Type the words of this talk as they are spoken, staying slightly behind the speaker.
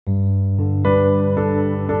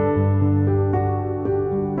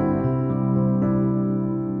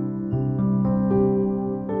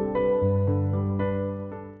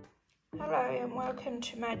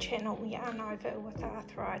my channel Yarn Over with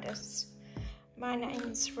Arthritis. My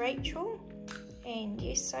name's Rachel, and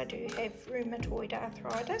yes, I do have rheumatoid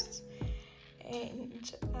arthritis, and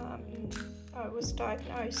I was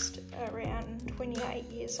diagnosed around 28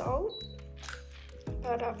 years old,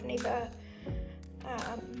 but I've never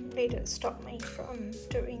let it stop me from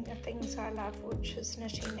doing the things I love, which is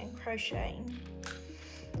knitting and crocheting.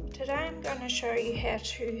 Today I'm going to show you how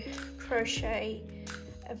to crochet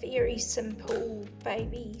a very simple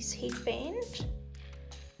baby's headband.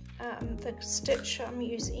 The stitch I'm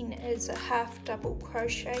using is a half double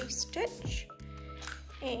crochet stitch,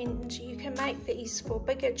 and you can make these for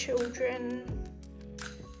bigger children,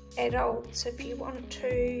 adults if you want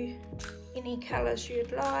to, any colours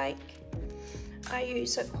you'd like. I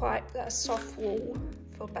use quite a soft wool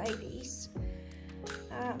for babies.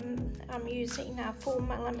 I'm using a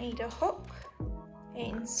 4mm hook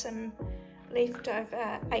and some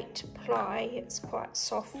leftover 8 ply. It's quite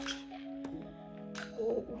soft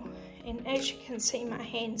wool, and as you can see my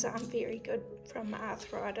hands aren't very good from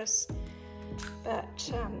arthritis,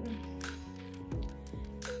 but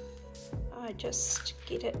I just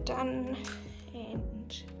get it done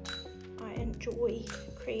and I enjoy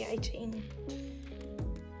creating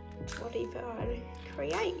whatever I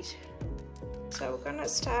create. So we're going to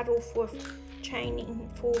start off with chaining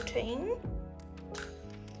 14,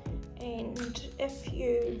 and if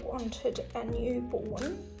you wanted a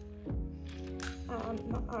newborn,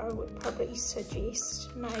 I would probably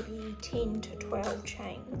suggest maybe 10 to 12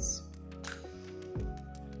 chains.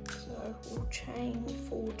 So we'll chain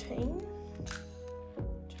 14, 2,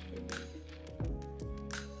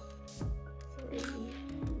 3,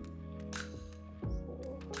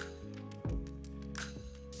 4, 5,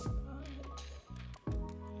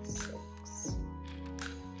 6, 7,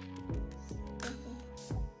 8,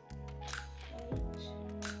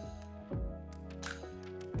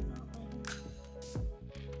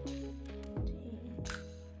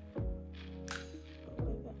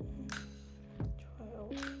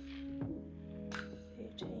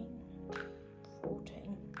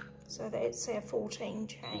 14. So that's our 14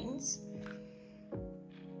 chains,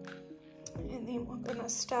 and then we're going to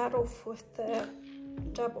start off with the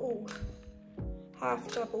half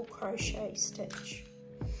double crochet stitch.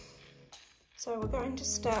 So we're going to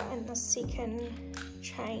start in the second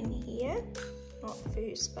chain here, not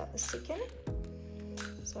first but the second.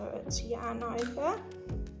 So it's yarn over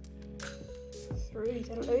through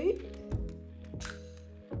the loop,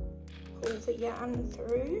 pull the yarn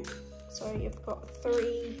through, so you've got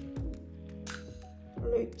 3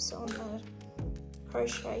 loops on the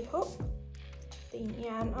crochet hook, then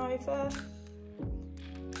yarn over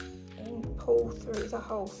and pull through the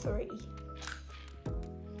whole 3.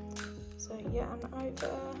 So yarn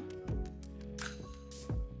over,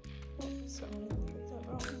 oops, I went through the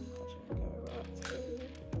wrong, I didn't go right through.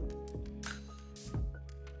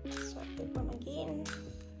 Start that one again,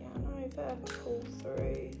 yarn over, pull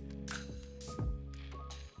through,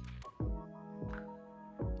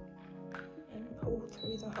 pull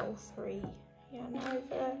through the whole 3, yarn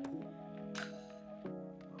over,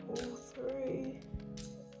 pull through,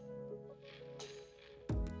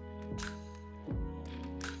 and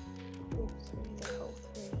pull through the whole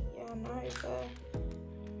 3, yarn over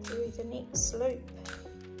through the next loop,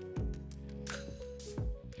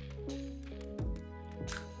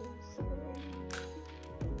 pull through,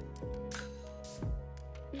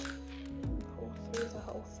 and pull through the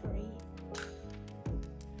whole 3.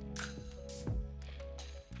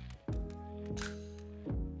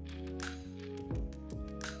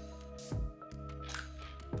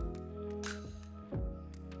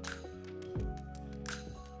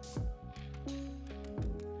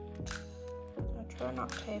 Try not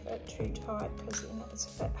to have it too tight, because then it's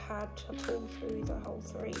a bit hard to pull through the whole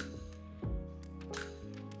 3.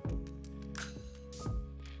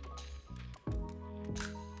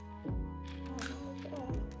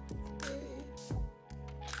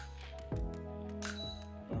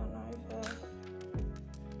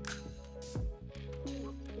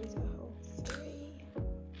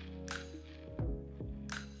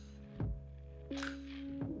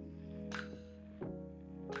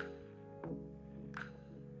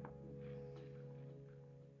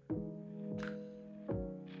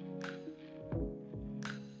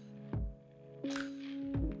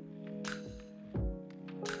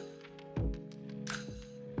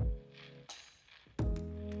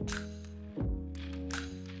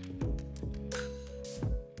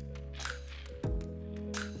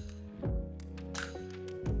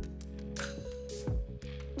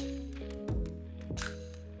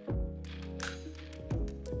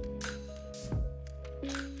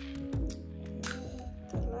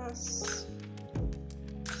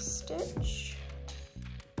 stitch,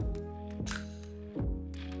 and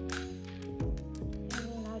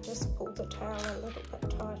then I just pull the tail a little bit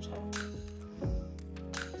tighter.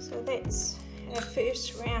 So that's our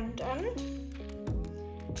first round done.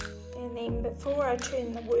 And then before I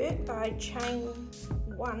turn the work, I chain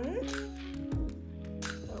one.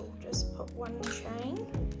 So I'll just put one chain,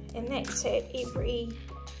 and that's at every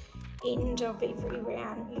end of every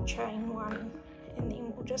round. You chain one, and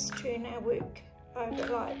then we'll just turn our work over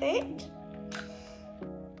like that.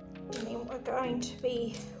 And then we're going to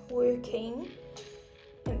be working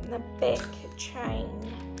in the back chain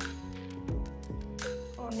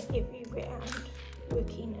on every round,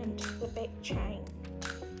 working into the back chain,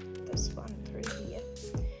 this one through here,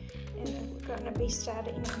 and then we're going to be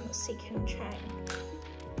starting on the second chain.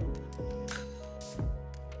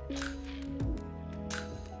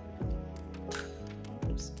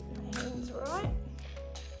 Just get my hands right.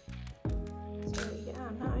 So we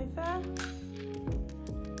yarn over,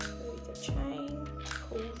 through the chain,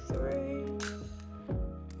 pull through,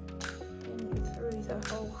 and through the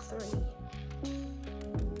whole three.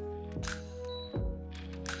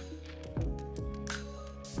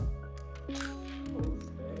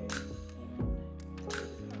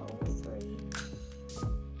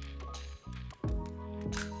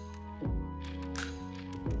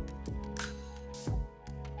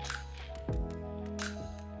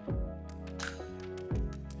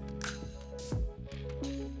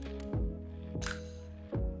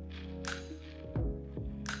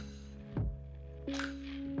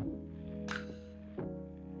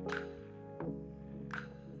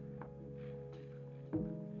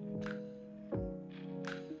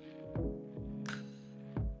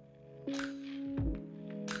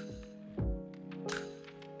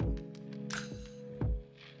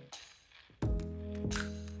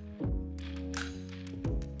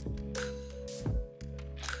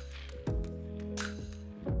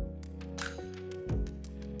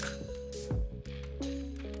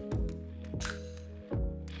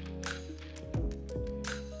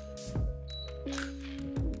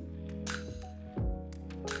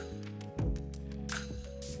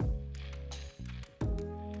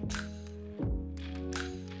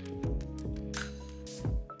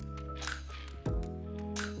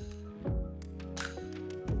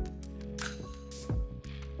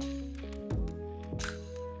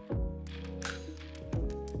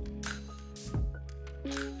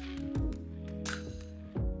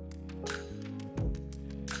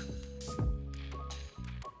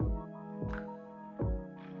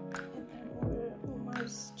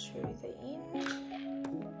 To the end,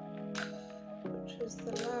 which is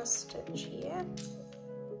the last stitch here.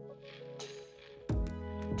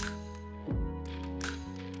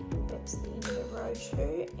 That's the end of row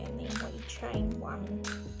 2, and then we chain 1.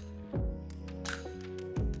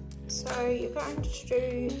 So you're going to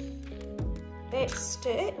do that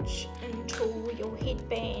stitch until your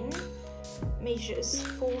headband measures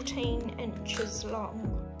 14 inches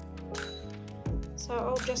long. So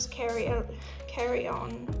I'll just carry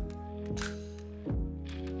on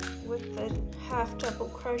with the half double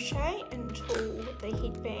crochet until the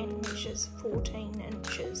headband measures 14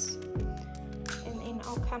 inches, and then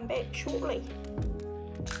I'll come back shortly.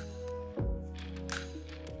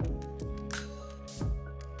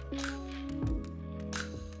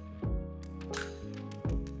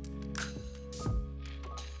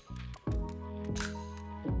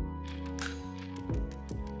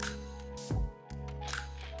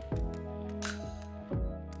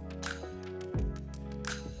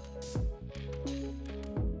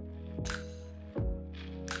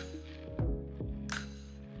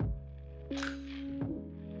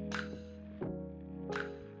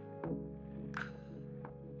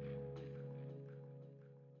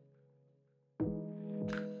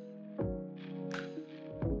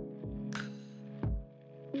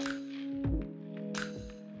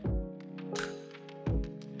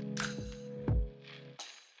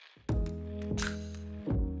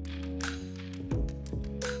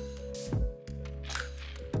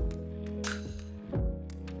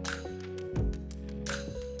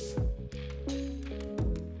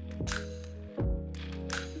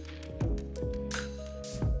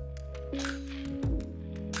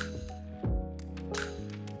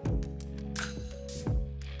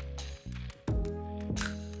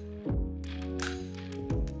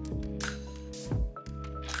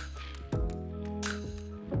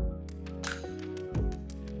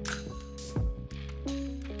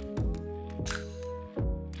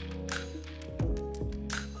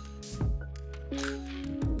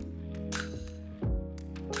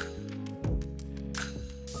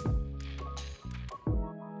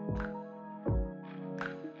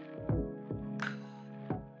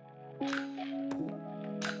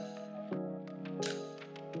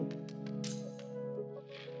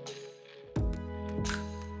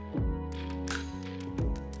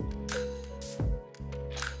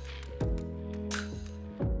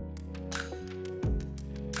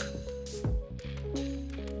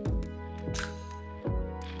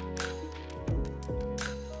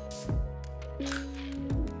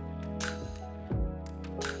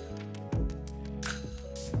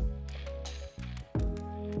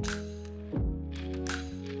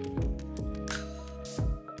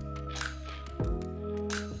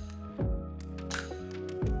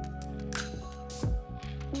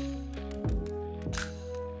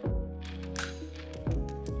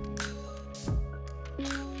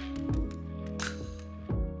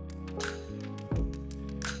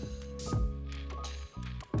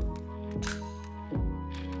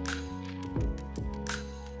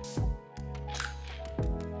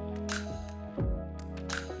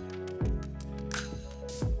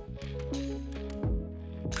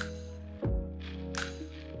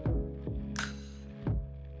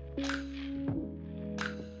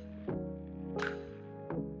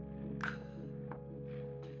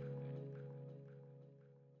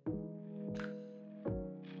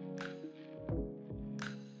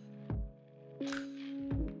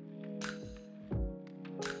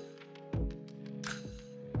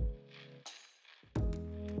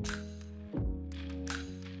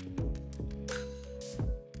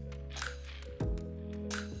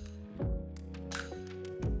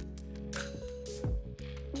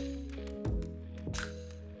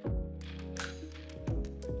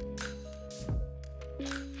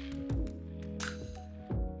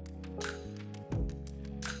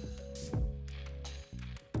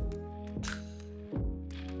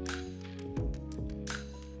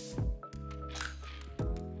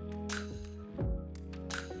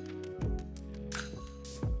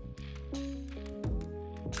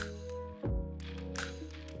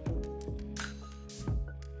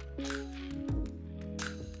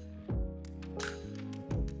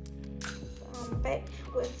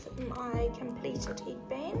 my completed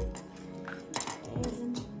headband,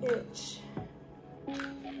 and it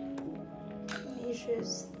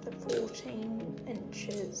measures the 14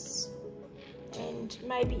 inches, and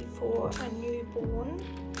maybe for a newborn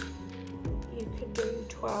you could do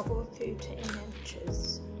 12 or 13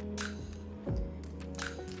 inches.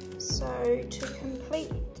 So to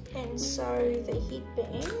complete and sew the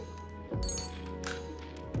headband,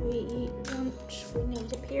 we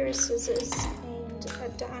need a pair of scissors and a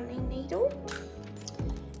darning needle,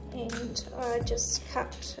 and I just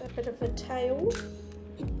cut a bit of a tail,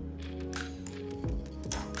 and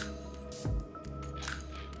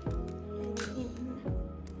then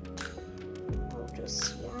I'll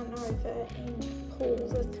just yarn over and pull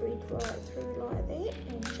the thread right through like that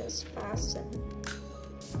and just fasten.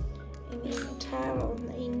 And then the tail on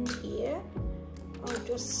the end here, I'll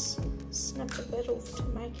just snip a bit off to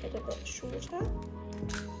make it a bit shorter.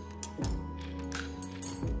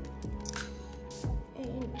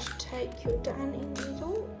 And take your darning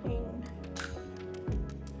needle and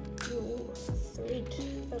you'll thread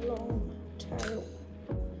the long tail.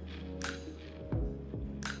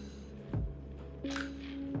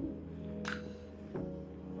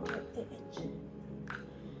 Like that.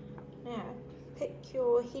 Now pick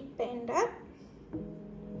your headband up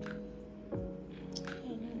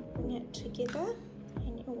and bring it together,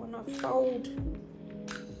 and you want to fold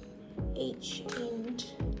each end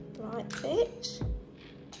like that,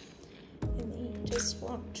 and then you just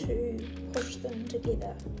want to push them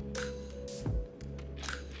together.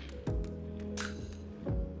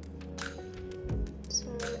 So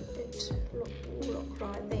it will look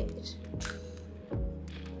like that.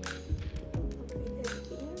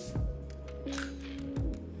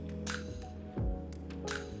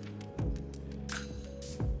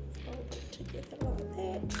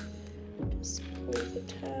 Pull the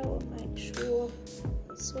tail and make sure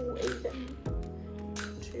it's all even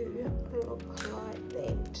to look like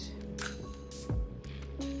that.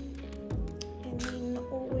 And then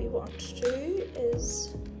all we want to do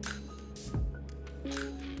is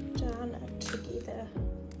darn it together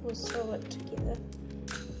or sew it together.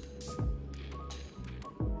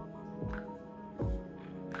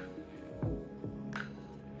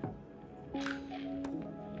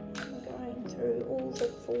 I'm going through all the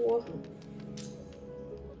 4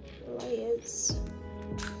 layers,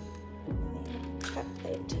 and then tuck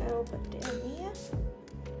that tail bit down there,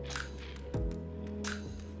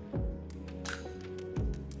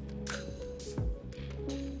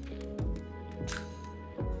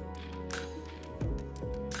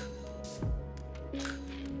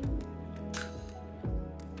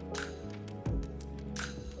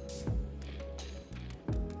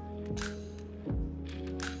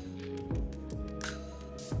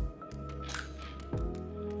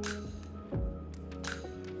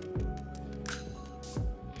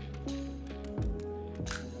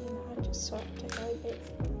 so I have to go back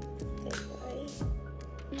that way.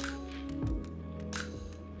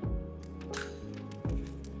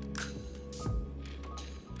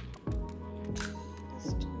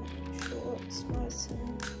 Just to make sure it's nice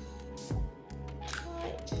and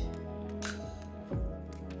tight.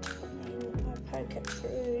 And then I poke it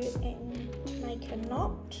through and make a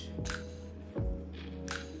knot.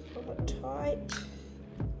 Pull it tight.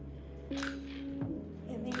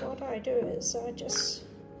 And then what I do is I just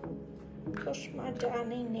push my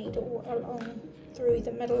darning needle along through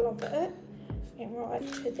the middle of it and right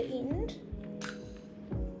to the end,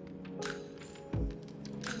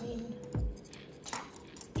 and then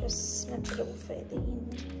just snip it off at the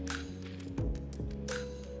end.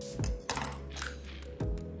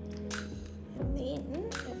 And then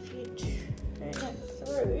if you turn it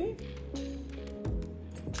through,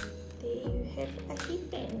 there you have a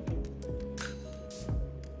headband.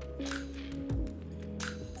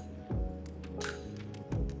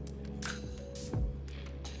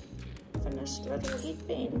 Finished little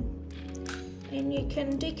headband, and you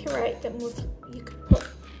can decorate them with, you could put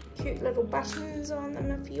cute little buttons on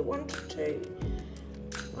them if you wanted to.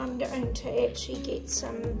 I'm going to actually get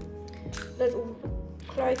some little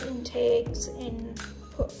clothing tags and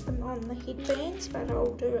put them on the headbands, but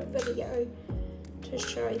I'll do a video to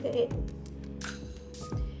show that.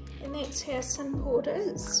 And that's how simple it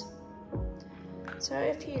is. So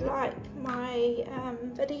if you like my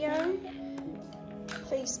video,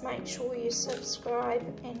 please make sure you subscribe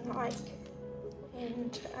and like,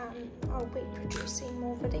 and I'll be producing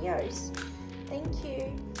more videos. Thank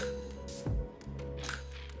you.